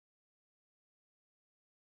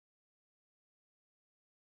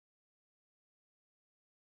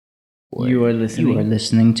You are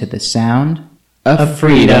listening to the sound of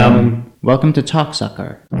freedom. Welcome to Talk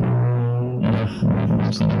Sucker.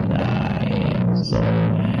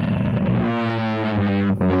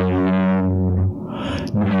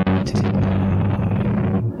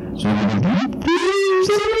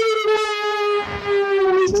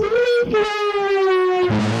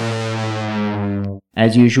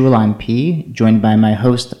 As usual, I'm P, joined by my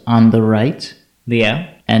host on the right, Leo,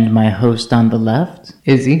 and my host on the left,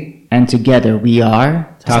 Izzy. And together we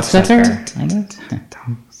are Talk Sucker.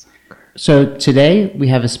 So today we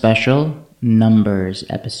have a special numbers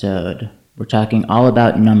episode. We're talking all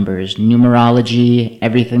about numbers, numerology,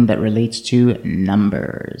 everything that relates to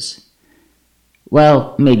numbers.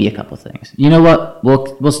 Well, maybe a couple things. You know what?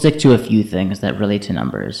 We'll stick to a few things that relate to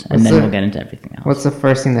numbers, and then we'll get into everything else. What's the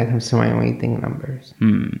first thing that comes to mind when you think numbers?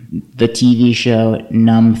 The TV show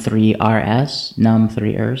Num3RS,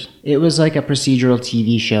 Num3ers. It was like a procedural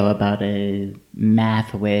TV show about a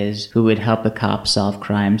math whiz who would help a cop solve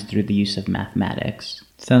crimes through the use of mathematics.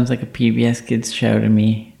 Sounds like a PBS Kids show to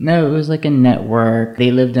me. No, it was like a network.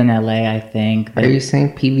 They lived in LA, I think. Are you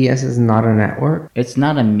saying PBS is not a network? It's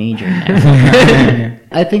not a major network.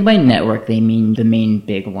 I think by network they mean the main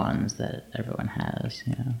big ones that everyone has,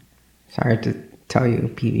 you know. Sorry to tell you,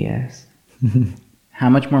 PBS. How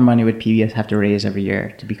much more money would PBS have to raise every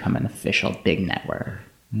year to become an official big network?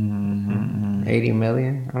 80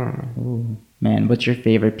 million? I don't know. Ooh. Man, what's your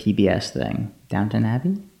favorite PBS thing? Downton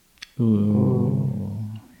Abbey? Ooh.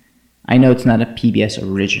 I know it's not a PBS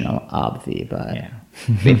original, obvi, but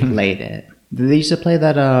they played it. Did they used to play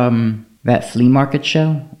that flea market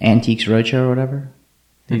show, Antiques Roadshow or whatever?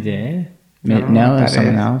 They did? No, it was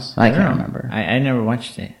someone else. I can't remember. I never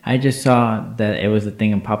watched it. I just saw that it was a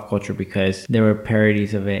thing in pop culture because there were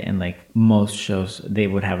parodies of it, and like most shows, they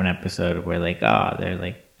would have an episode where like, they're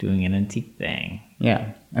like doing an antique thing.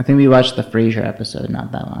 Yeah. I think we watched the Frasier episode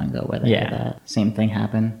not that long ago where they had that same thing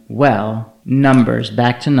happen. Well, numbers,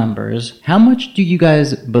 back to numbers. How much do you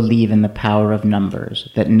guys believe in the power of numbers?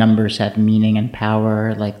 That numbers have meaning and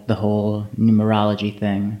power, like the whole numerology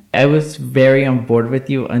thing? I was very on board with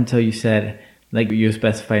you until you said, like, you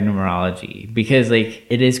specified numerology. Because, like,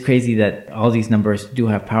 it is crazy that all these numbers do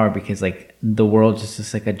have power because, like, the world is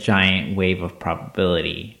just like a giant wave of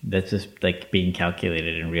probability that's just like being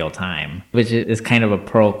calculated in real time, which is kind of a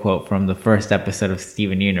pearl quote from the first episode of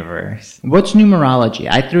Steven Universe. What's numerology?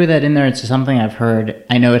 I threw that in there. It's something I've heard.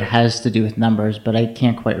 I know it has to do with numbers, but I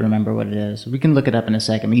can't quite remember what it is. We can look it up in a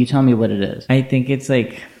second, but you tell me what it is. I think it's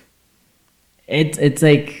like it's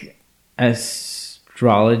like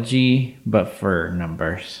astrology but for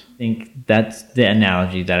numbers. I think that's the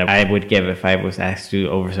analogy that I would give if I was asked to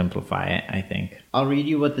oversimplify it, I think. I'll read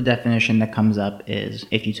you what the definition that comes up is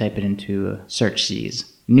if you type it into search seas.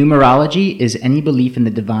 Numerology is any belief in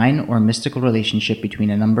the divine or mystical relationship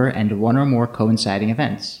between a number and one or more coinciding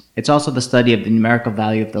events. It's also the study of the numerical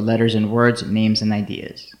value of the letters in words, names, and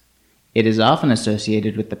ideas. It is often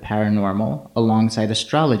associated with the paranormal, alongside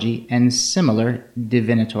astrology and similar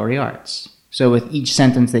divinatory arts. So with each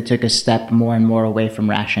sentence, they took a step more and more away from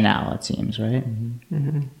rationale, it seems, right?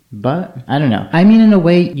 Mm-hmm. But, I don't know. I mean, in a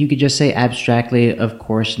way, you could just say abstractly, of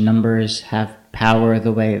course, numbers have power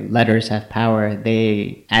the way letters have power.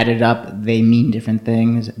 They added up, they mean different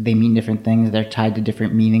things. They're tied to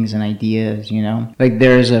different meanings and ideas, you know? Like,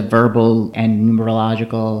 there's a verbal and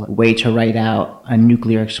numerological way to write out a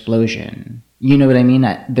nuclear explosion. You know what I mean?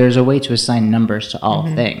 There's a way to assign numbers to all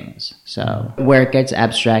things. So where it gets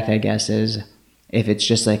abstract, I guess, is if it's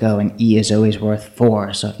just like, an E is always worth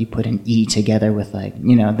 4. So if you put an E together with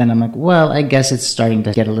then I'm like, well, I guess it's starting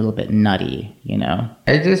to get a little bit nutty, you know?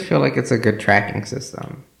 I just feel like it's a good tracking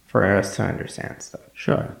system for us to understand stuff.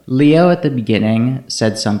 Sure. Leo at the beginning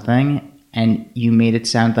said something, and you made it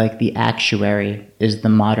sound like the actuary is the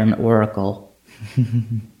modern oracle.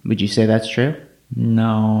 Would you say that's true?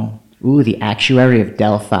 No. Ooh, The Actuary of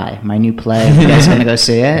Delphi, my new play. You guys gonna go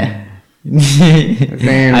see it? Does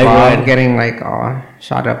they involve getting all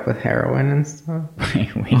shot up with heroin and stuff? Wait,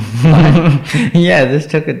 what? Yeah, this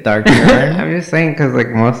took a dark turn. I'm just saying because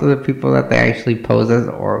most of the people that they actually pose as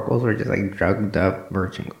oracles were just drugged up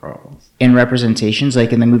virgin girls. In representations,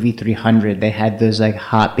 like in the movie 300, they had those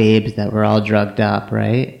hot babes that were all drugged up,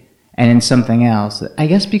 right? And in something else, I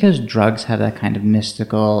guess because drugs have that kind of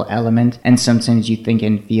mystical element, and sometimes you think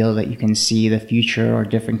and feel that you can see the future or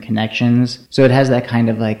different connections. So it has that kind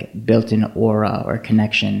of built-in aura or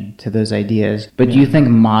connection to those ideas. But do you think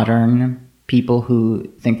modern people who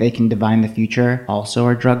think they can divine the future also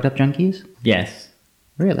are drugged up junkies? Yes.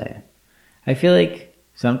 Really? I feel like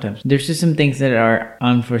sometimes there's just some things that are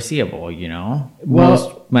unforeseeable, you know? Well,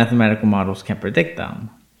 most mathematical models can't predict them.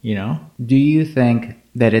 you know? Do you think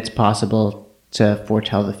that it's possible to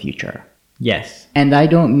foretell the future? Yes. And I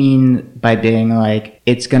don't mean by being like,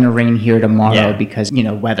 it's going to rain here tomorrow Yeah. because,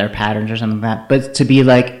 weather patterns or something like that, but to be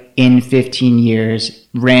like, in 15 years,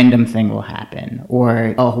 random thing will happen,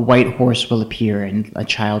 or a white horse will appear and a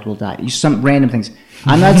child will die. Some random things.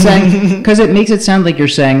 I'm not saying, because it makes it sound like you're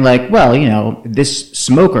saying like, well, this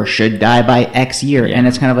smoker should die by X year. Yeah. And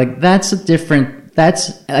it's kind of like, that's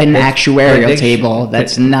an actuarial table.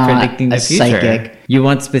 That's not predicting a the future. psychic. You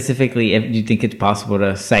want specifically if you think it's possible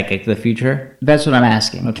to psychic the future? That's what I'm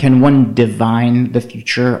asking. Can one divine the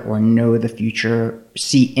future or know the future,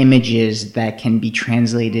 see images that can be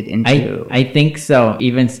translated into? I think so,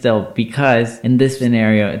 even still, because in this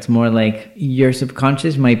scenario, it's more like your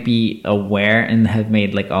subconscious might be aware and have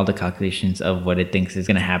made like all the calculations of what it thinks is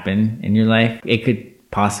going to happen in your life. It could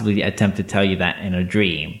possibly attempt to tell you that in a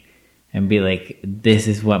dream and be like, this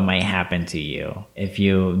is what might happen to you if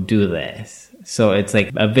you do this. So it's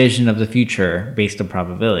like a vision of the future based on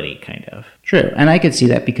probability, kind of. True. And I could see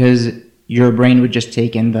that because your brain would just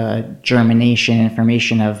take in the germination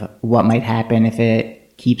information of what might happen if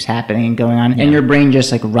it keeps happening and going on. Yeah. And your brain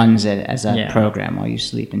just like runs it as a Yeah. program while you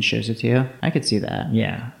sleep and shows it to you. I could see that.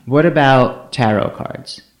 Yeah. What about tarot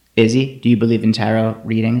cards? Izzy, do you believe in tarot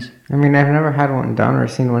readings? I mean, I've never had one done or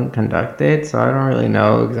seen one conducted, so I don't really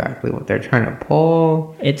know exactly what they're trying to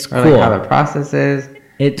pull. It's or cool. like how the process is.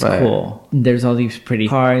 It's But- cool. There's all these pretty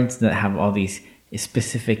cards that have all these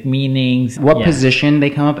specific meanings. What Yeah. position they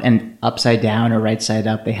come up, and upside down or right side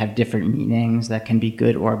up, they have different meanings that can be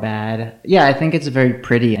good or bad. Yeah, I think it's very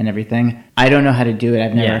pretty and everything. I don't know how to do it.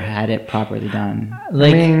 I've never Yeah. had it properly done.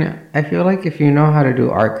 Like, I mean, I feel like if you know how to do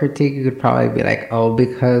art critique, you could probably be like, oh,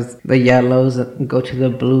 because the yellows go to the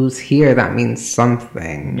blues here, that means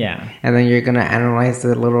something. Yeah. And then you're going to analyze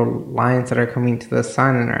the little lines that are coming to the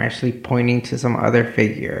sun and are actually pointing to some other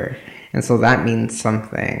figure. And so that means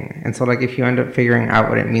something. And so, like, if you end up figuring out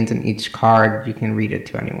what it means in each card, you can read it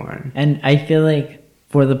to anyone. and I feel like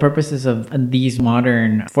for the purposes of these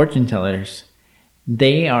modern fortune tellers,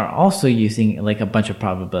 they are also using like a bunch of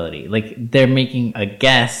probability. Like they're making a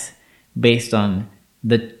guess based on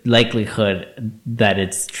the likelihood that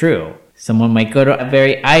it's true. Someone might go to a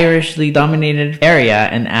very Irishly dominated area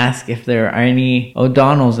and ask if there are any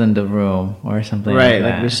O'Donnells in the room or something Right, like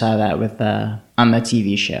like that. we saw that with on the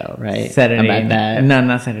TV show, right? Saturday About that. No,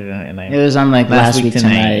 not Saturday night. It was on like Last last Week week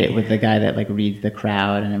Tonight. tonight with the guy that like reads the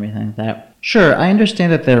crowd and everything like that. Sure, I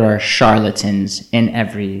understand that there are charlatans in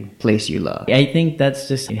every place you look. I think that's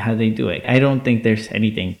just how they do it. I don't think there's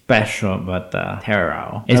anything special about the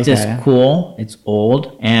tarot. It's Okay. just cool, it's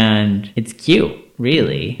old, and it's cute,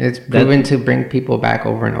 really. It's That- proven to bring people back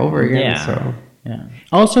over and over again. Yeah. So Yeah.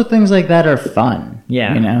 Also, things like that are fun.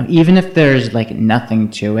 Yeah. Even if there's like nothing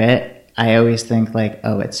to it, I always think like,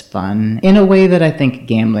 oh, it's fun in a way that I think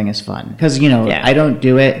gambling is fun. Because, Yeah. I don't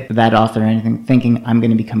do it that often or anything thinking I'm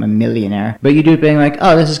going to become a millionaire. But you do it being like,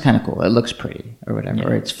 oh, this is kind of cool. It looks pretty or whatever.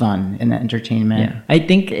 Or it's fun and entertainment. Yeah. I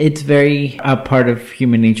think it's very a part of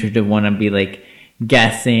human nature to want to be like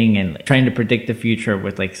guessing and trying to predict the future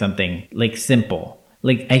with like something like simple.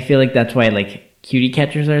 Like I feel like that's why like cutie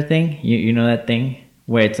catchers are a thing. You know that thing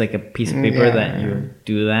where it's like a piece of paper Yeah. that you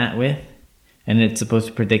do that with, and it's supposed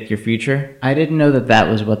to predict your future. I didn't know that that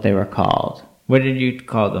was what they were called. What did you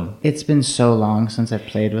call them? It's been so long since I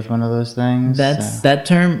played with one of those things. so- That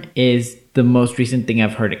term is the most recent thing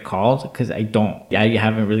I've heard it called because I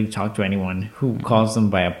haven't really talked to anyone who calls them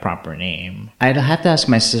by a proper name. I'd have to ask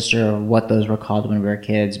my sister what those were called when we were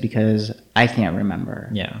kids because I can't remember.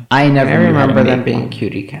 Yeah. I never I knew how to remember them make being one.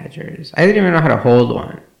 cutie catchers. I didn't even know how to hold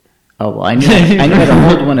one. Oh, well, I knew how to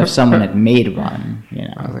hold one if someone had made one,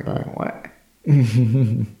 I was like, but- what?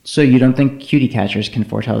 So you don't think cutie catchers can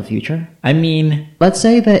foretell the future? I mean, Let's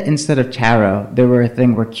say that instead of tarot, there were a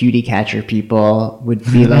thing where cutie catcher people would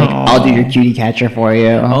be like, No. I'll do your cutie catcher for you.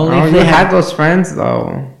 Only Oh, if you they had have those friends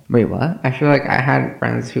though. Wait, what? I feel like I had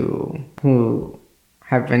friends who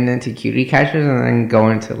have been into cutie catchers and then go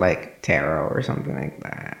into like tarot or something like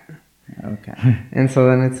that. Okay. And so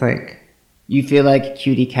then it's like, You feel like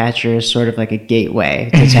cutie catcher is sort of like a gateway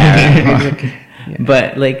to tarot.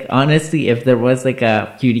 But like honestly, if there was like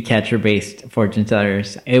a cutie catcher based fortune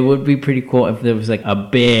tellers, it would be pretty cool if there was like a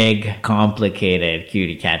big, complicated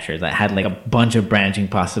cutie catcher that had like a bunch of branching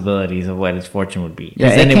possibilities of what his fortune would be. 'Cause Yeah,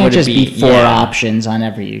 it then can't wouldn't just be four yeah. options on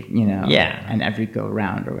every, Yeah. and every go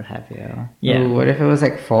round or what have you. Yeah. ooh, what if it was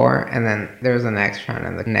like 4 and then there was a next round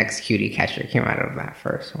and the next cutie catcher came out of that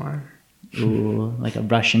first one? Ooh, like a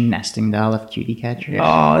Russian nesting doll of cutie catcher.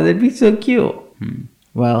 Oh, that'd be so cute.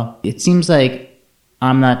 Well, it seems like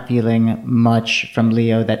I'm not feeling much from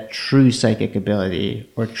Leo that true psychic ability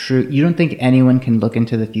or true. You don't think anyone can look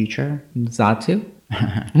into the future? Zatu?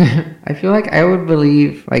 I feel like I would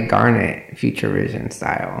believe like Garnet future vision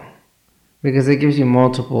style. Because it gives you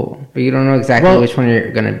multiple, but you don't know exactly which one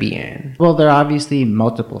you're going to be in. Well, there are obviously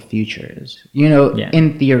multiple futures. You know,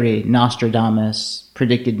 in theory, Nostradamus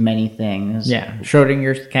predicted many things. Yeah.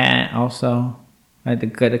 Schrodinger's cat also had a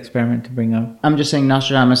good experiment to bring up. I'm just saying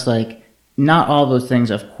Nostradamus, like, not all those things,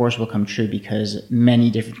 of course, will come true because many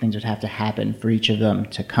different things would have to happen for each of them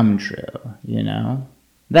to come true, you know?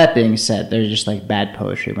 That being said, they're just like bad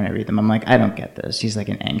poetry when I read them. I'm like, I don't get this. He's like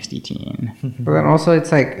an angsty teen. But then also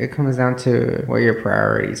it's like, it comes down to what your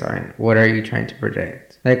priorities are and what are you trying to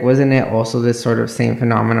predict. Like, wasn't it also this sort of same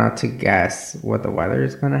phenomena to guess what the weather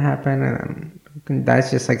is going to happen? And then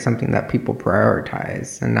that's just like something that people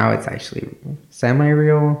prioritize. And now it's actually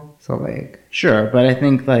semi-real. So like... Sure, but I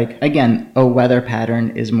think like, again, a weather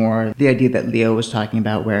pattern is more the idea that Leo was talking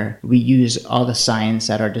about where we use all the science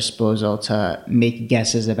at our disposal to make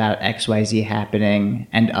guesses about XYZ happening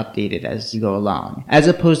and update it as you go along. As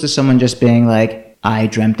opposed to someone just being like, I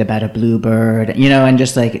dreamt about a bluebird, you know, and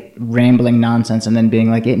just like rambling nonsense and then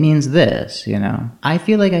being like, it means this, you know. I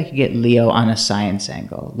feel like I could get Leo on a science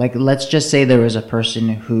angle. Like, let's just say there was a person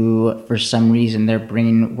who, for some reason, their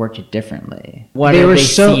brain worked differently. What are they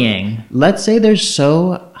seeing? Let's say they're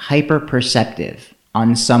so hyper-perceptive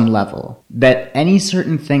on some level that any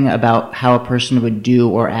certain thing about how a person would do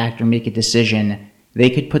or act or make a decision,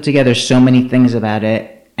 they could put together so many things about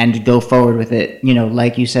it and go forward with it, you know,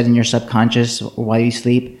 like you said in your subconscious while you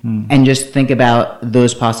sleep, and just think about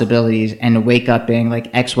those possibilities and wake up being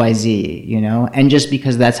like XYZ, you know, and just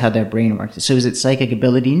because that's how their brain works. So is it psychic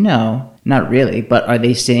ability? No, not really. But are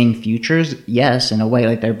they seeing futures? Yes, in a way,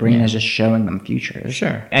 like their brain is just showing them futures.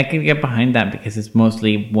 Sure. I could get behind that because it's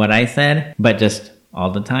mostly what I said, but just all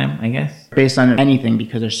the time, I guess. Based on anything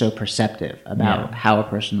because they're so perceptive about how a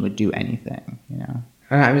person would do anything, you know.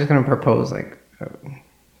 I'm just going to propose like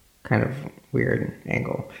kind of weird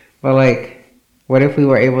angle, but like, what if we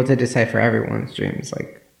were able to decipher everyone's dreams,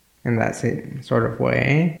 like in that same sort of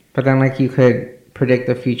way? But then like you could predict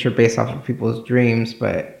the future based off of people's dreams,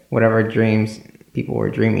 but whatever dreams people were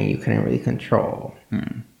dreaming, you couldn't really control.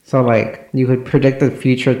 So like you could predict the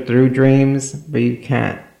future through dreams, but you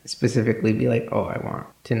can't specifically be like, oh, I want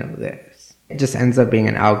to know this. It just ends up being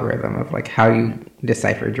an algorithm of like how you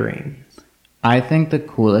decipher dreams. I think the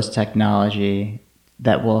coolest technology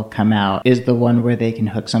that will come out is the one where they can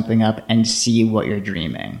hook something up and see what you're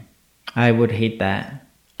dreaming. I would hate that.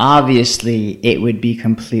 Obviously, it would be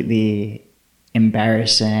completely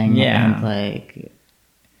embarrassing and like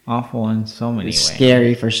awful in so many ways.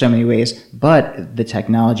 Scary for so many ways, but the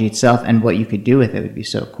technology itself and what you could do with it would be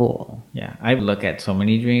so cool. Yeah, I look at so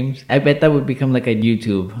many dreams. I bet that would become like a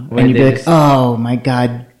YouTube. And you'd be like, oh my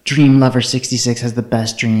God, Dream Lover 66 has the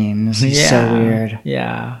best dreams. It's so weird.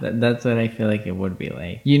 Yeah, that's what I feel like it would be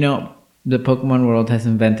like. You know, the Pokemon world has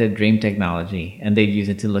invented dream technology, and they use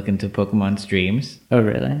it to look into Pokemon's dreams. Oh,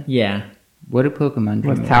 really? Yeah. What do Pokemon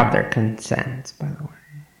dream? Without their consent, by the way.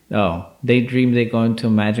 Oh, they dream they go into a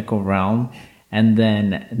magical realm, and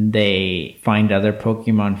then they find other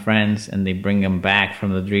Pokemon friends, and they bring them back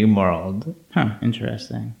from the dream world. Huh,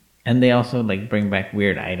 interesting. And they also like bring back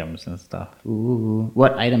weird items and stuff. Ooh,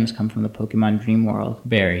 what items come from the Pokemon dream world?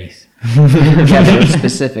 Berries. Yeah,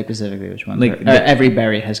 specifically which ones? Like every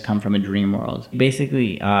berry has come from a dream world.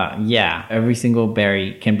 Basically, yeah, every single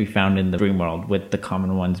berry can be found in the dream world, with the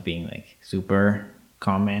common ones being like super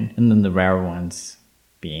common, and then the rare ones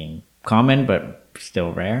being common but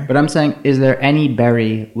still rare. But I'm saying, is there any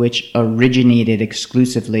berry which originated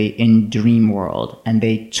exclusively in Dream World and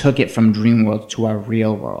they took it from Dream World to our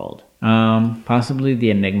real world? Possibly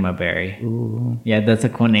the Enigma berry. Ooh. Yeah, that's a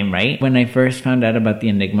cool name, right? When I first found out about the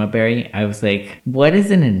Enigma berry, I was like, what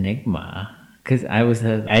is an enigma? Because I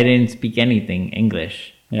didn't speak anything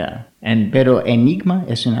English. Yeah. And Pero enigma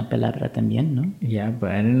es una palabra también, ¿no? Yeah,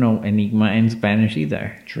 but I didn't know enigma in Spanish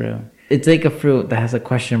either. True. It's like a fruit that has a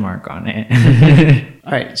question mark on it.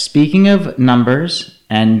 All right. Speaking of numbers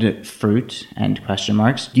and fruit and question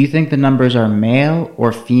marks, do you think the numbers are male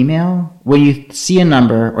or female? When you see a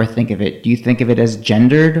number or think of it, do you think of it as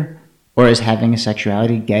gendered or as having a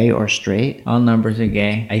sexuality, gay or straight? All numbers are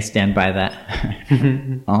gay. I stand by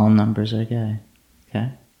that. All numbers are gay. Okay.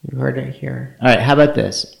 You heard it here. All right. How about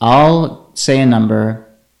this? I'll say a number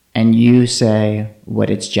and you say what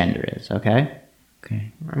its gender is. Okay?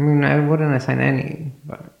 Okay. I mean, I wouldn't assign any,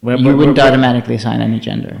 but... You wouldn't automatically assign any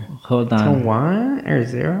gender. Hold So on. 1 or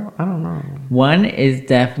 0? I don't know. 1 is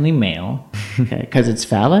definitely male. Okay, because it's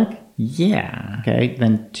phallic? Yeah. Okay,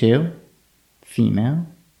 then 2? Female.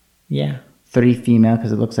 Yeah. 3 female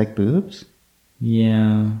because it looks like boobs.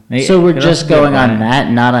 Yeah. So we're It just also be going a on bad-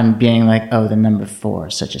 that, not on being like, oh, the number 4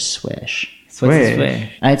 is such a swish. What's a Swish. swish?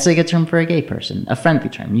 It's like a term for a gay person, a friendly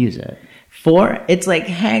term. Use it. 4, it's like,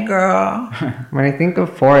 hey girl. When I think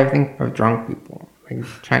of 4, I think of drunk people. Like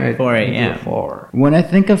trying to 4 do a.m. a 4. When I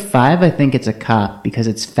think of 5, I think it's a cop because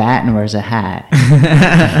it's fat and wears a hat.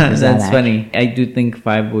 That's that funny. I do think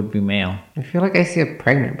 5 would be male. I feel like I see a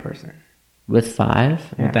pregnant person. With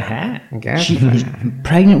 5? With the hat. I guess.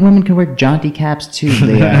 Pregnant women can wear jaunty caps too,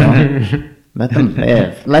 Leo. Let them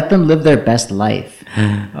live. Let them live their best life.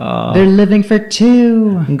 Oh, They're living for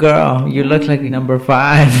 2. girl, you look like number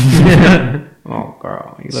 5. Oh,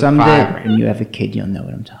 girl. You look Someday, 5 right when you have a kid, you'll know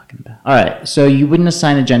what I'm talking about. All right, so you wouldn't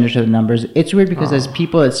assign a gender to the numbers. It's weird because as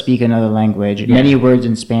people that speak another language, many words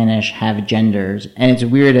in Spanish have genders, and it's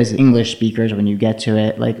weird as English speakers when you get to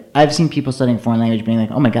it. Like, I've seen people studying foreign language being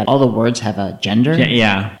like, oh my god, all the words have a gender?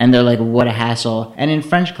 Yeah. And they're like, what a hassle. And in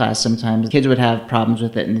French class, sometimes kids would have problems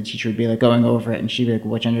with it, and the teacher would be like going over it, and she'd be like,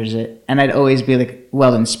 what gender is it? And I'd always be like,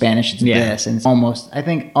 well, in Spanish, it's Yeah. this. And it's I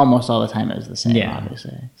think almost all the time it was the same, Yeah.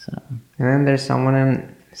 obviously. So, And then there's someone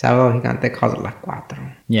in Sábado Gigante calls it Las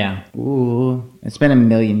Cuatro. Yeah. ooh, it's been a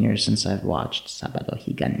million years since I've watched Sábado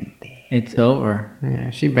Gigante. It's over.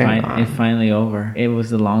 Yeah, she been gone. It's finally over. It was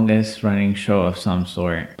the longest running show of some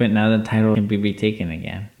sort. But now the title can be retaken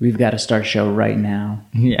again. We've got to start a show right now.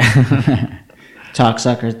 Yeah. Talk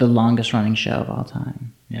Suckers, the longest running show of all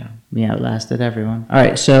time. Yeah. We outlasted everyone. All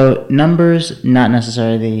right, so numbers not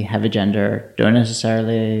necessarily have a gender, don't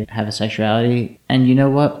necessarily have a sexuality. And you know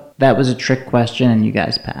what? That was a trick question and you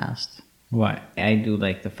guys passed. What? I do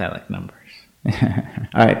like the phallic numbers.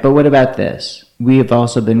 All right, but what about this? We have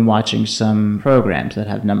also been watching some programs that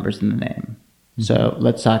have numbers in the name. So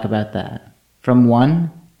let's talk about that. From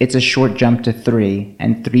 1, it's a short jump to 3,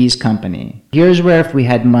 and Three's Company. Here's where if we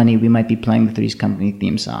had money, we might be playing the Three's Company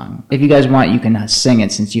theme song. If you guys want, you can sing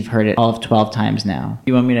it since you've heard it all of 12 times now.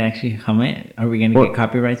 You want me to actually hum it? Are we going to Or- get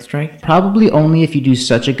copyright strike? Probably only if you do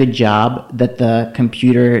such a good job that the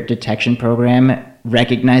computer detection program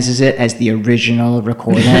recognizes it as the original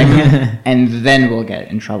recording, and then we'll get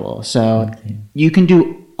in trouble. So you can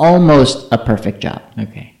do almost a perfect job.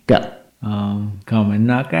 Okay. Go. Come and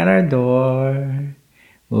knock at our door.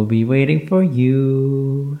 We'll be waiting for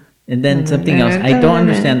you. And then something else. I don't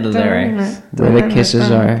understand the lyrics. Where the kisses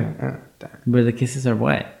are. Where the kisses are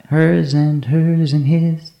what? Hers and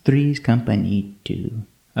his, Three's Company too.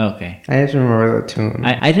 Okay. I just remember the tune.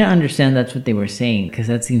 I didn't understand that's what they were saying because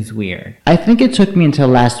that seems weird. I think it took me until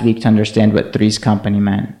last week to understand what Three's Company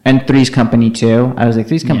meant. And Three's Company too. I was like,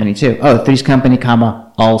 Three's Company too. Oh, Three's Company,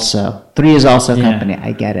 comma, also. 3 is also Yeah. company.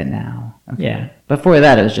 I get it now. Okay. Yeah. Before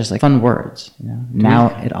that, it was just like fun words. You know? Now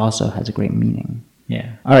it also has a great meaning. Yeah.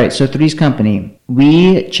 All right, so Three's Company.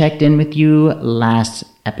 We checked in with you last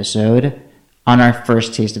episode on our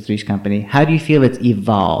first taste of Three's Company. How do you feel it's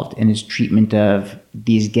evolved in its treatment of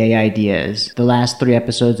these gay ideas? The last 3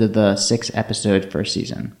 episodes of the 6-episode first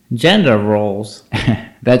season. Gender roles.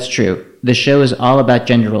 That's true. The show is all about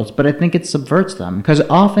gender roles, but I think it subverts them. Because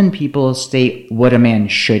often people state what a man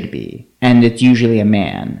should be, and it's usually a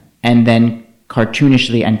man. And then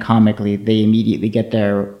cartoonishly and comically, they immediately get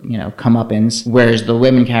their, comeuppance. Whereas the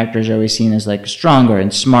women characters are always seen as like stronger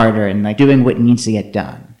and smarter and like doing what needs to get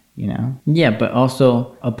done, Yeah, but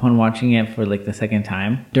also upon watching it for like the second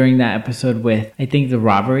time, during that episode with, I think, the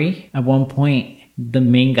robbery, at one point, the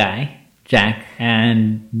main guy, Jack,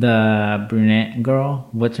 and the brunette girl,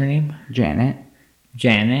 what's her name? Janet.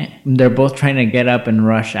 They're both trying to get up and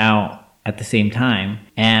rush out at the same time.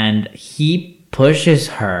 And he pushes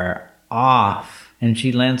her off and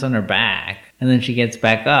she lands on her back. And then she gets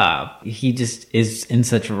back up. He just is in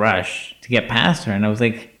such a rush to get past her. And I was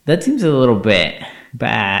like, that seems a little bit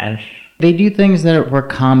bad. They do things that were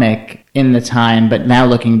comic in the time, but now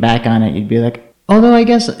looking back on it, you'd be like, although I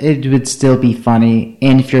guess it would still be funny,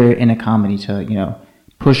 and if you're in a comedy to,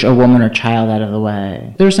 push a woman or child out of the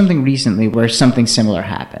way. There was something recently where something similar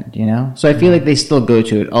happened, So I feel like they still go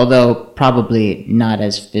to it, although probably not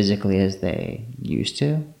as physically as they used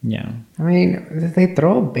to. Yeah. I mean, did they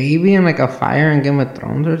throw a baby in like a fire in Game of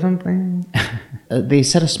Thrones or something? They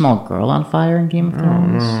set a small girl on fire in Game of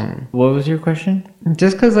Thrones. What was your question?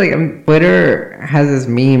 Just because like Twitter has this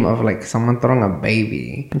meme of like someone throwing a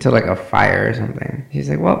baby into like a fire or something. She's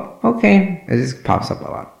like, well, okay. It just pops up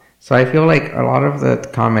a lot. So I feel like a lot of the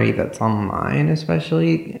comedy that's online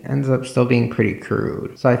especially ends up still being pretty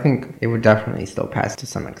crude. So I think it would definitely still pass to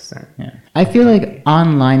some extent. Yeah. I feel like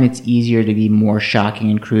online it's easier to be more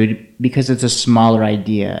shocking and crude because it's a smaller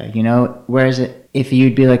idea, Whereas if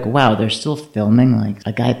you'd be like, wow, they're still filming like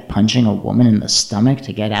a guy punching a woman in the stomach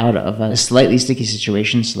to get out of a slightly sticky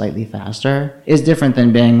situation slightly faster, is different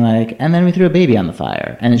than being like, and then we threw a baby on the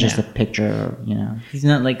fire. And it's just a picture, you know. He's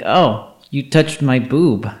not like, oh, you touched my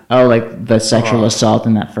boob. Oh, like the sexual assault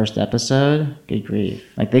in that first episode? Good grief.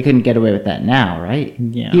 Like, they couldn't get away with that now, right?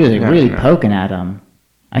 Yeah. He was like really poking at him.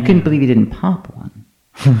 I couldn't believe he didn't pop one.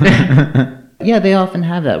 Yeah, they often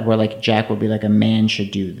have that where like Jack will be like, a man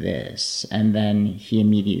should do this, and then he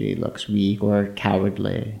immediately looks weak or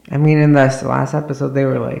cowardly. I mean, in this last episode, they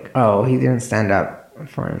were like, oh, he didn't stand up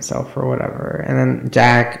for himself or whatever. And then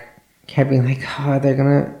Jack kept being like, oh, they're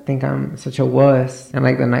gonna think I'm such a wuss. And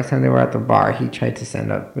like the next time they were at the bar, he tried to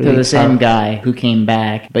stand up really To the same tough. guy who came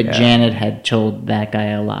back, but Janet had told that guy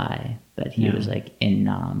a lie. That he was like in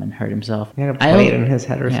Nam and hurt himself. He had a plate in his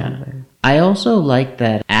head or something. I also like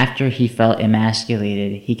that after he felt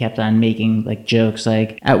emasculated, he kept on making like jokes.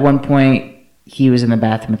 Like at one point, he was in the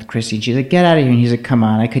bathroom with Chrissy, and she's like, "Get out of here!" And he's like, "Come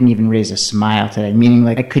on, I couldn't even raise a smile today." Meaning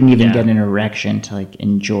like I couldn't even get an erection to like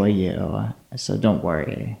enjoy you. So don't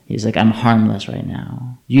worry. He's like, "I'm harmless right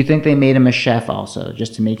now." Do you think they made him a chef also,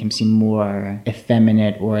 just to make him seem more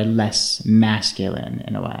effeminate or less masculine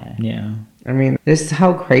in a way? Yeah. I mean, this is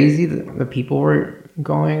how crazy the people were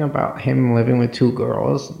going about him living with two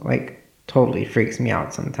girls. Like, totally freaks me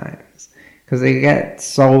out sometimes. Because they get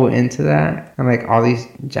so into that. And, like, all these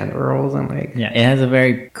gender roles and, like... Yeah, it has a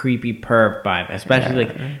very creepy perv vibe. Especially,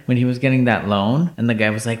 like, when he was getting that loan. And the guy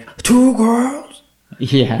was like, 2 girls?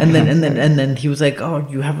 Yeah. And then he was like, oh,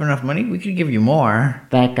 you have enough money? We could give you more.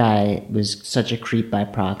 That guy was such a creep by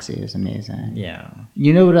proxy. It was amazing. Yeah.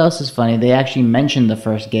 You know what else is funny? They actually mentioned the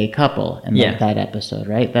first gay couple in that episode,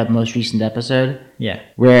 right? That most recent episode? Yeah.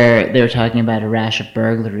 Where they were talking about a rash of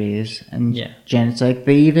burglaries. And Janet's like,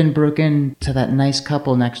 they even broke into that nice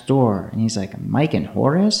couple next door. And he's like, Mike and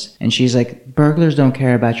Horace? And she's like, burglars don't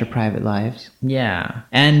care about your private lives. Yeah.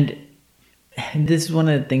 And this is one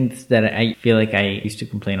of the things that I feel like I used to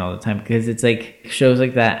complain all the time, because it's like shows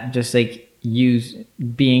like that just like use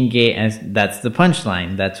being gay as that's the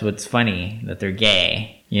punchline. That's what's funny, that they're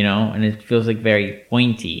gay, you know? And it feels like very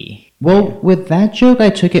pointy. Well, with that joke, I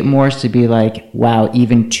took it more as to be like, wow,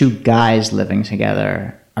 even 2 guys living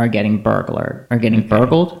together are getting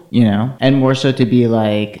burgled, you know? And more so to be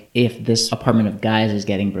like, if this apartment of guys is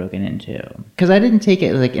getting broken into. Because I didn't take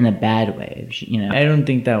it like in a bad way, you know? I don't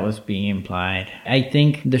think that was being implied. I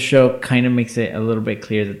think the show kind of makes it a little bit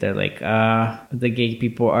clear that they're like, the gay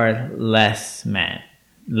people are less than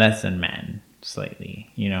men, slightly,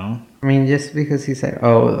 you know? I mean, just because he said,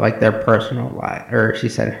 oh, like their personal life, or she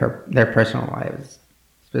said their personal lives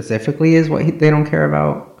specifically is what they don't care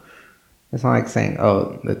about. It's not like saying,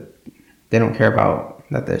 oh, that they don't care about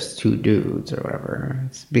that there's 2 dudes or whatever.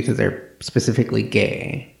 It's because they're specifically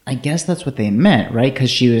gay. I guess that's what they meant, right? Because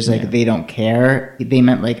she was like, they don't care. They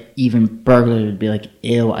meant like even burglars would be like,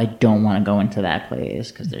 ew, I don't want to go into that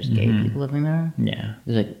place because there's gay people living there. Yeah.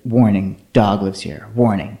 There's like, warning, dog lives here.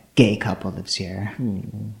 Warning, gay couple lives here.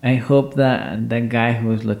 I hope that the guy who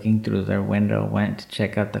was looking through their window went to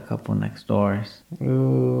check out the couple next doors.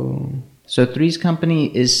 Ooh. So Three's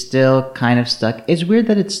Company is still kind of stuck. It's weird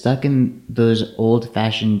that it's stuck in those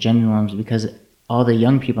old-fashioned gender norms because all the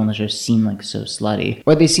young people on the show seem like so slutty.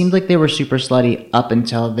 Or they seemed like they were super slutty up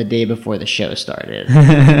until the day before the show started.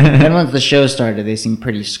 Then once the show started, they seemed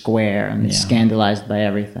pretty square and scandalized by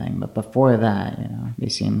everything. But before that, you know, they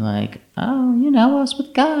seemed like, oh, you know, us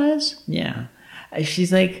with guys. Yeah.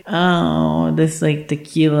 She's like, oh, this like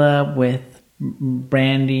tequila with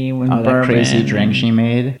brandy and bourbon. That crazy drink she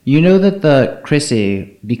made. You know that the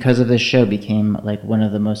Chrissy, because of this show, became like one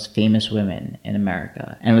of the most famous women in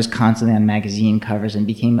America and was constantly on magazine covers and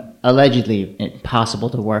became allegedly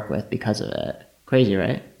impossible to work with because of it. Crazy,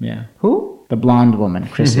 right? Yeah. Who? The blonde woman,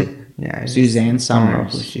 Chrissy. Yeah, Suzanne I don't know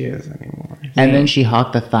Summers. who she is anymore. And then she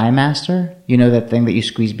hawked the Thigh Master. You know that thing that you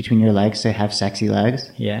squeeze between your legs to have sexy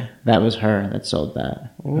legs? Yeah. That was her that sold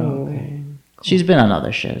that. Ooh. Okay. She's been on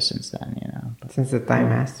other shows since then, you know. But Since the Thigh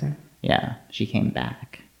Master. yeah, she came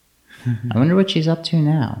back. I wonder what she's up to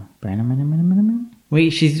now. Wait,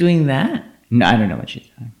 she's doing that? No, I don't know what she's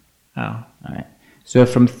doing. Oh. All right. So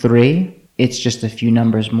from 3, it's just a few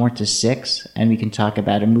numbers more to 6, and we can talk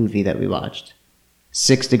about a movie that we watched.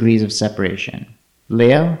 6 Degrees of Separation.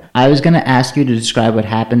 Leo, I was going to ask you to describe what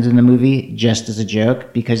happens in the movie just as a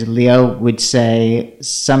joke, because Leo would say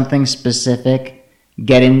something specific,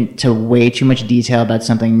 get into way too much detail about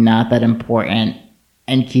something not that important,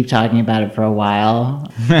 and keep talking about it for a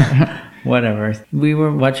while. Whatever. We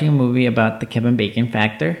were watching a movie about the Kevin Bacon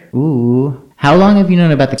factor. Ooh. How long have you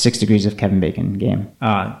known about the 6 Degrees of Kevin Bacon game?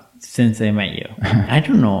 since I met you. I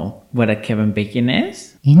don't know what a Kevin Bacon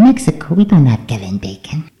is. In Mexico, we don't have Kevin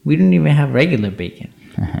Bacon. We don't even have regular bacon.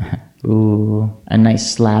 Ooh, a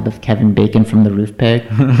nice slab of Kevin Bacon from the roof peg.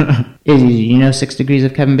 You know 6 Degrees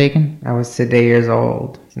of Kevin Bacon? I was today years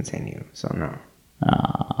old since I knew, so no.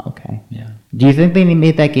 Ah, okay. Yeah. Do you think they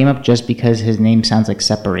made that game up just because his name sounds like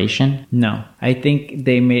Separation? No, I think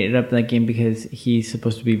they made it up that game because he's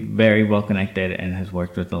supposed to be very well connected and has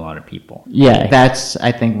worked with a lot of people. Yeah, that's,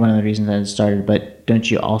 I think, one of the reasons that it started. But don't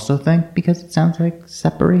you also think because it sounds like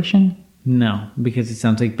Separation? No, because it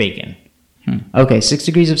sounds like bacon. Okay, 6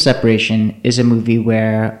 Degrees of Separation is a movie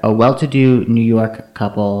where a well-to-do New York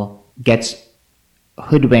couple gets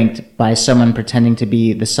hoodwinked by someone pretending to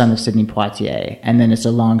be the son of Sidney Poitier, and then it's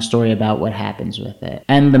a long story about what happens with it.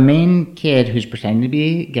 And the main kid who's pretending to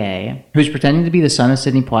be gay, who's pretending to be the son of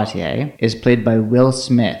Sidney Poitier, is played by Will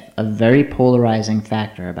Smith, a very polarizing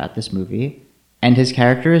factor about this movie, and his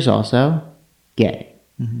character is also gay.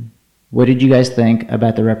 Mm-hmm. What did you guys think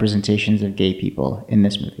about the representations of gay people in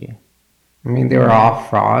this movie? I mean, they were all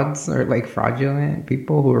frauds or like fraudulent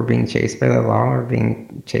people who were being chased by the law or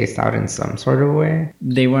being chased out in some sort of way.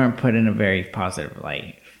 They weren't put in a very positive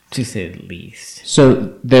light, to say the least.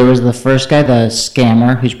 So there was the first guy, the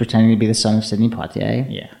scammer, who's pretending to be the son of Sidney Poitier.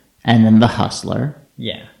 Yeah. And then the hustler.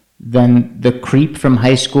 Yeah. Then the creep from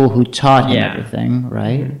high school who taught him everything,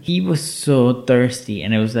 right? Mm-hmm. He was so thirsty,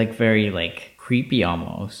 and it was like very like creepy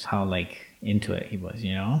almost, how like into it he was,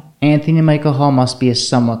 you know? Anthony Michael Hall must be a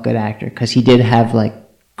somewhat good actor because he did have like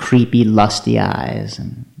creepy, lusty eyes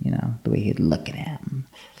and, you know, the way he'd look at him.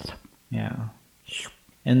 Yeah.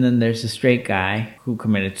 And then there's a straight guy who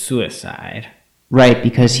committed suicide. Right,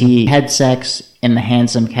 because he had sex in the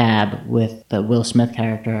handsome cab with the Will Smith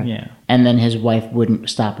character. Yeah. And then his wife wouldn't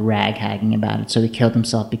stop rag-hagging about it, so he killed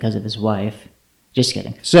himself because of his wife. Just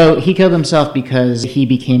kidding. So he killed himself because he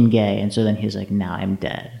became gay, and so then he was like, now I'm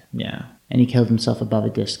dead. Yeah. And he killed himself above a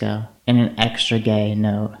disco in an extra gay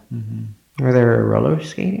note. Mm-hmm. Were there roller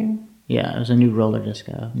skating? Yeah, it was a new roller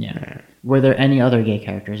disco. Yeah. Were there any other gay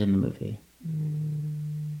characters in the movie?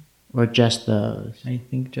 Or just those? I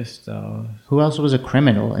think just those. Who else was a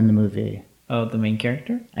criminal in the movie? Oh, the main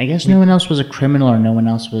character? I guess no one else was a criminal or no one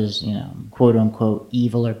else was, you know, quote unquote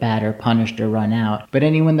evil or bad or punished or run out. But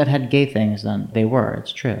anyone that had gay things, then they were.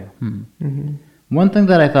 It's true. Mm-hmm. One thing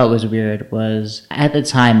that I thought was weird was, at the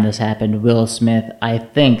time this happened, Will Smith, I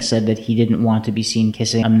think, said that he didn't want to be seen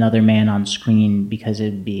kissing another man on screen because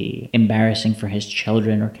it'd be embarrassing for his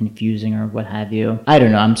children or confusing or what have you. I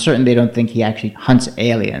don't know. I'm certain they don't think he actually hunts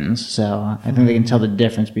aliens, so I think they can tell the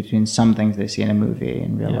difference between some things they see in a movie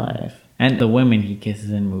in real life. And the women he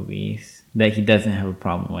kisses in movies that he doesn't have a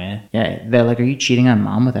problem with. Yeah, they're like, are you cheating on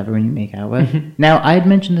mom with everyone you make out with? Now, I had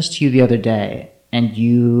mentioned this to you the other day, and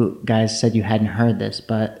you guys said you hadn't heard this,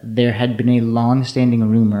 but there had been a long-standing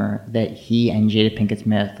rumor that he and Jada Pinkett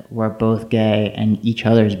Smith were both gay and each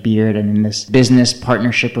other's beard and in this business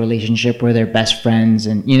partnership relationship where they're best friends,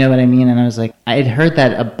 and you know what I mean? And I was like, I had heard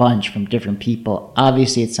that a bunch from different people.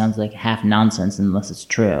 Obviously, it sounds like half nonsense unless it's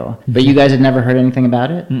true. But you guys had never heard anything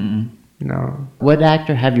about it? Mm-mm. No. What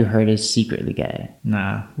actor have you heard is secretly gay?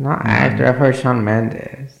 Nah. Not actor. I've heard Shawn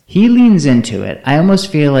Mendes. He leans into it. I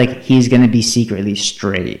almost feel like he's going to be secretly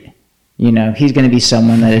straight. You know, he's going to be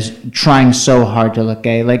someone that is trying so hard to look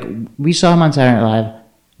gay. Like, we saw him on Saturday Night Live.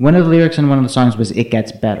 One of the lyrics in one of the songs was, "It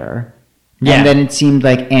Gets Better." Yeah. And then it seemed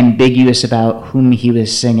like ambiguous about whom he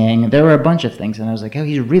was singing. There were a bunch of things, and I was like, oh,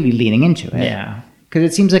 he's really leaning into it. Yeah. Because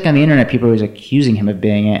it seems like on the internet, people are always accusing him of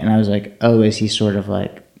being it, and I was like, oh, is he sort of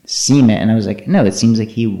like seem it? And I was like, no, it seems like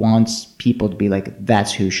he wants people to be like,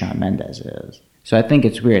 that's who Shawn Mendes is. So I think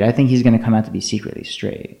it's weird. I think he's going to come out to be secretly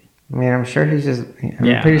straight. I mean, I'm sure he's just... I'm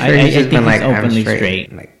Yeah, pretty sure I he's just think been like, he's I'm openly straight.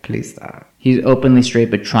 straight. Like, please stop. He's openly straight,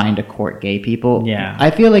 but trying to court gay people. Yeah. I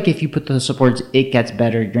feel like if you put the supports, "It Gets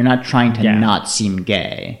Better," you're not trying to not seem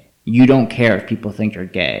gay. You don't care if people think you're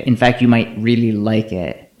gay. In fact, you might really like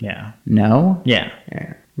it. Yeah. No? Yeah.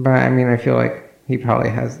 Yeah. But, I mean, I feel like he probably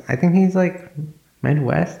has... I think he's, like,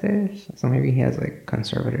 Midwest-ish. So maybe he has, like,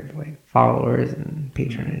 conservative, like, followers and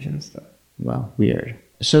patronage and stuff. Well, weird.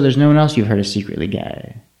 So there's no one else you've heard is secretly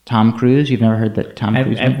gay? Tom Cruise? You've never heard that Tom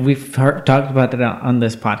Cruise? We've talked about that on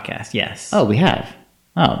this podcast, yes. Oh, we have.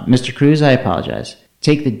 Oh, Mr. Cruise, I apologize.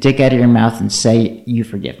 Take the dick out of your mouth and say you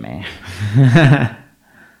forgive me.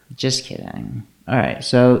 Just kidding. All right,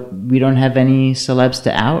 so we don't have any celebs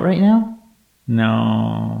to out right now?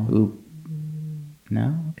 No. Ooh.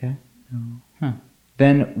 No? Okay. Huh.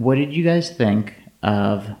 Then what did you guys think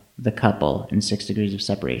of the couple in 6 Degrees of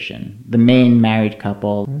Separation? The main married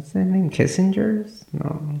couple. What's their name? Kissinger's?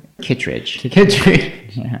 No. Kittredge.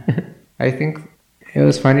 Kittredge. Yeah. I think It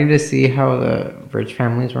was funny to see how the rich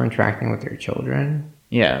families were interacting with their children.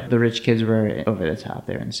 Yeah, the rich kids were over the top.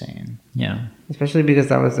 They're insane. Yeah. Especially because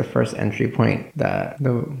that was the first entry point that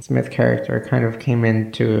the Smith character kind of came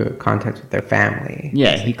into contact with their family.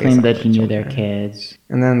 Yeah, he Based claimed on that the he knew their children. kids.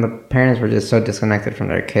 And then the parents were just so disconnected from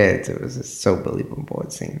their kids. It was just so believable,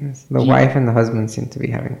 it seems. The Yeah. wife and the husband seem to be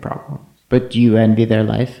having problems. But do you envy their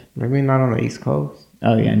life? Maybe not on the East Coast.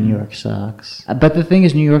 Oh yeah, New York sucks. But the thing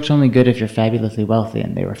is, New York's only good if you're fabulously wealthy,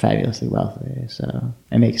 and they were fabulously wealthy, so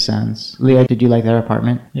it makes sense. Leo, did you like their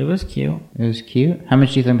apartment? It was cute. It was cute. How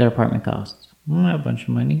much do you think their apartment costs? A bunch of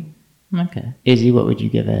money. Okay. Izzy, what would you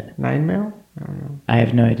give it? 9 mil? I don't know. I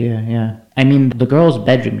have no idea, yeah. I mean, the girl's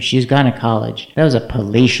bedroom, she's gone to college. That was a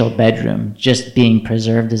palatial bedroom, just being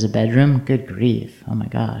preserved as a bedroom. Good grief. Oh my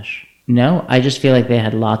gosh. No, I just feel like they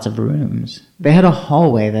had lots of rooms. They had a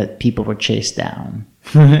hallway that people were chased down.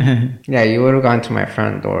 Yeah, you would have gone to my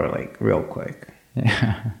front door like real quick.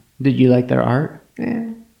 Did you like their art? Yeah.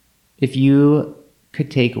 If you could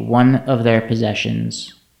take one of their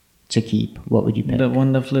possessions to keep, what would you pick? The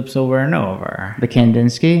one that flips over and over. The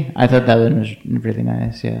Kandinsky? I thought that one was really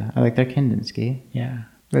nice, yeah. I like their Kandinsky. Yeah.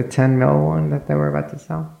 The 10 mil one that they were about to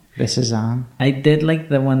sell. This is on. I did like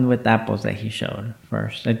the one with apples that he showed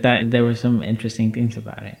first. I thought there were some interesting things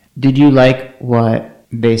about it. Did you like what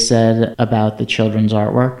they said about the children's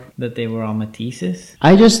artwork? That they were all Matisses.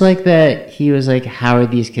 I just like that he was like, how are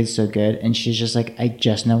these kids so good? And she's just like, I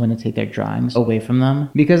just know when to take their drawings away from them.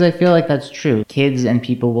 Because I feel like that's true. Kids and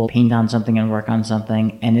people will paint on something and work on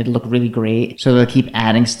something and it'll look really great. So they'll keep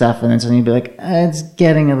adding stuff and then suddenly you'll be like, it's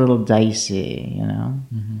getting a little dicey, you know?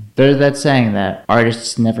 Mm-hmm. There's that saying that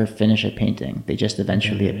artists never finish a painting. They just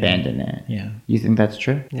eventually abandon it. Yeah. You think that's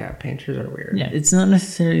true? Yeah, painters are weird. Yeah, it's not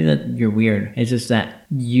necessarily that you're weird. It's just that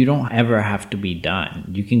you don't ever have to be done.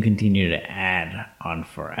 You can continue to add on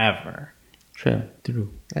forever. True.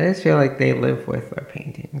 True. I just feel like they live with their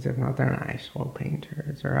paintings. If not, they're nice old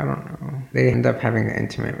painters, or I don't know. They end up having an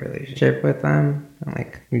intimate relationship with them. And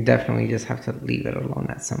like, you definitely just have to leave it alone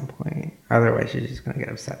at some point. Otherwise, you're just going to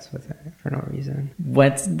get obsessed with it for no reason.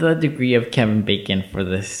 What's the degree of Kevin Bacon for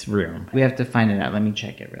this room? We have to find it out. Let me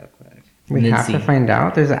check it real quick. We Let's have to see. find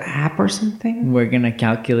out. There's an app or something? We're going to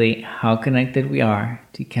calculate how connected we are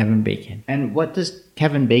to Kevin Bacon. And what does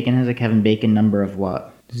Kevin Bacon has a Kevin Bacon number of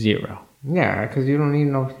what? 0. Yeah, because you don't need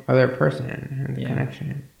no other person in the Yeah.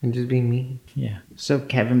 connection. And just be me. Yeah. So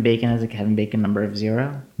Kevin Bacon has a Kevin Bacon number of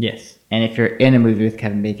 0? Yes. And if you're in a movie with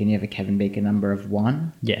Kevin Bacon, you have a Kevin Bacon number of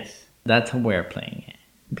 1? Yes. That's how we're playing it.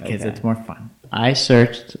 Because Okay. it's more fun. I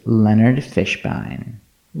searched Leonard Fishbein.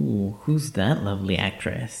 Ooh, who's that lovely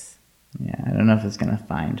actress? Yeah, I don't know if it's going to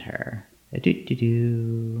find her.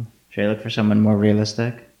 Do-do-do. Should I look for someone more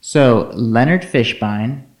realistic? So Leonard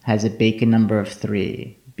Fishbein has a Bacon number of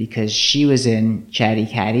 3 because she was in Chatty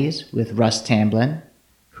Catties with Russ Tamblyn,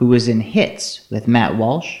 who was in Hits with Matt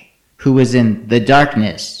Walsh, who was in The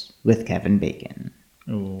Darkness with Kevin Bacon.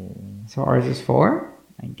 Ooh. So ours is 4?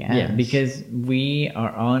 I guess. Yeah, because we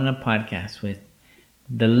are on a podcast with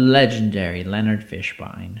the legendary Leonard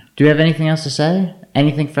Fishbein. Do we have anything else to say?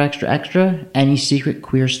 Anything for extra? Any secret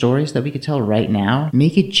queer stories that we could tell right now?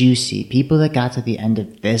 Make it juicy. People that got to the end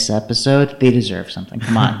of this episode, they deserve something.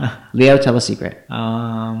 Come on. Leo, tell a secret.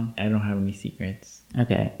 I don't have any secrets.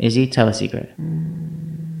 Okay. Izzy, tell a secret.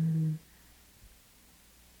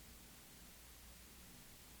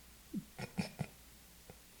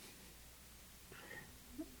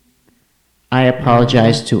 I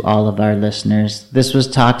apologize to all of our listeners. This was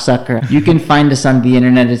Talksucker. You can find us on the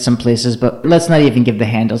internet at some places, but let's not even give the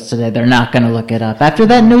handles today. They're not going to look it up. After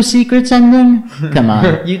that no secrets ending? Come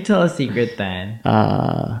on. You tell a secret then.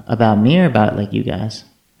 About me or about like you guys?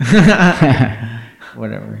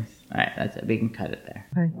 Whatever. All right, that's it. We can cut it there.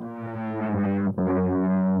 Nice.